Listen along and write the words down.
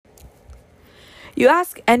You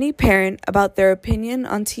ask any parent about their opinion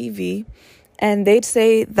on TV, and they'd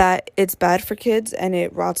say that it's bad for kids and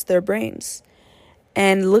it rots their brains.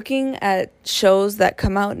 And looking at shows that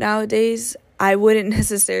come out nowadays, I wouldn't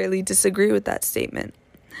necessarily disagree with that statement.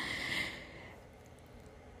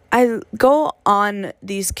 I go on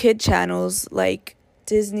these kid channels like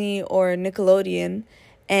Disney or Nickelodeon,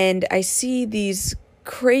 and I see these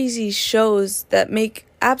crazy shows that make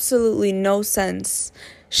absolutely no sense.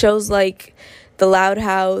 Shows like The Loud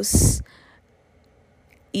House,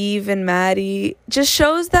 Eve and Maddie, just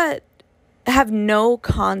shows that have no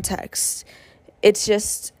context. It's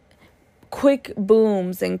just quick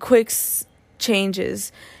booms and quick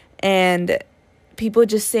changes and people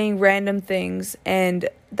just saying random things, and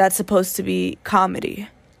that's supposed to be comedy.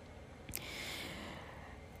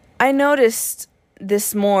 I noticed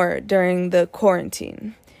this more during the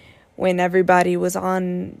quarantine when everybody was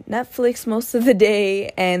on Netflix most of the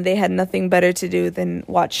day and they had nothing better to do than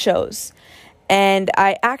watch shows. And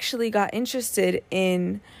I actually got interested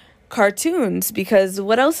in cartoons because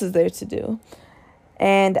what else is there to do?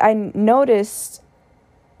 And I noticed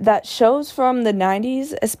that shows from the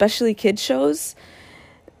 90s, especially kids shows,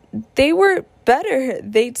 they were better.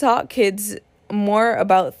 They taught kids more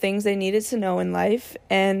about things they needed to know in life,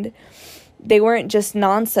 and they weren't just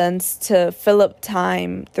nonsense to fill up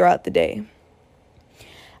time throughout the day.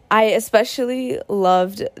 I especially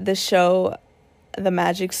loved the show The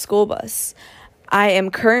Magic School Bus. I am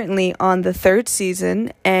currently on the 3rd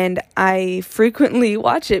season, and I frequently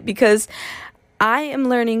watch it because I am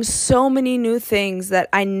learning so many new things that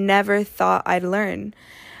I never thought I'd learn.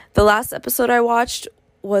 The last episode I watched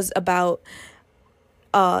was about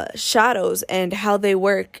shadows and how they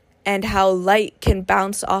work and how light can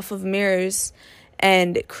bounce off of mirrors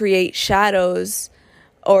and create shadows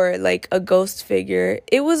or like a ghost figure.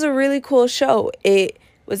 It was a really cool show. It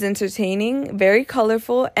was entertaining, very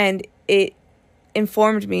colorful, and it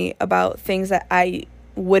informed me about things that I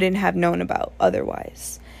wouldn't have known about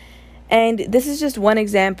otherwise. And this is just one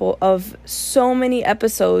example of so many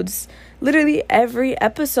episodes. Literally every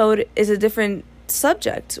episode is a different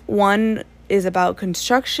subject. One is about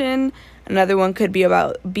construction. Another one could be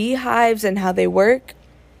about beehives and how they work.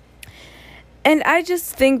 And I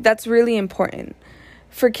just think that's really important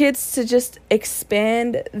for kids to just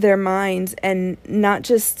expand their minds and not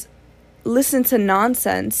just listen to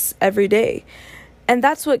nonsense every day. And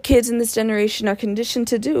that's what kids in this generation are conditioned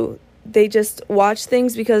to do. They just watch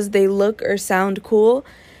things because they look or sound cool,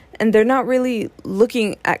 and they're not really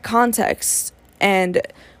looking at context and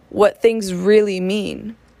what things really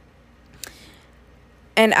mean.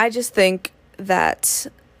 And I just think that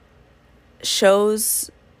shows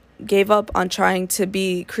gave up on trying to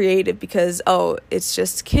be creative because, it's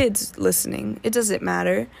just kids listening. It doesn't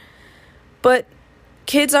matter. But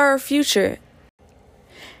kids are our future.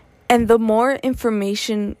 And the more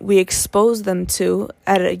information we expose them to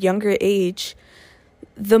at a younger age,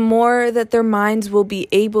 the more that their minds will be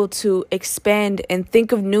able to expand and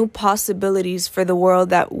think of new possibilities for the world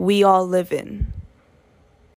that we all live in.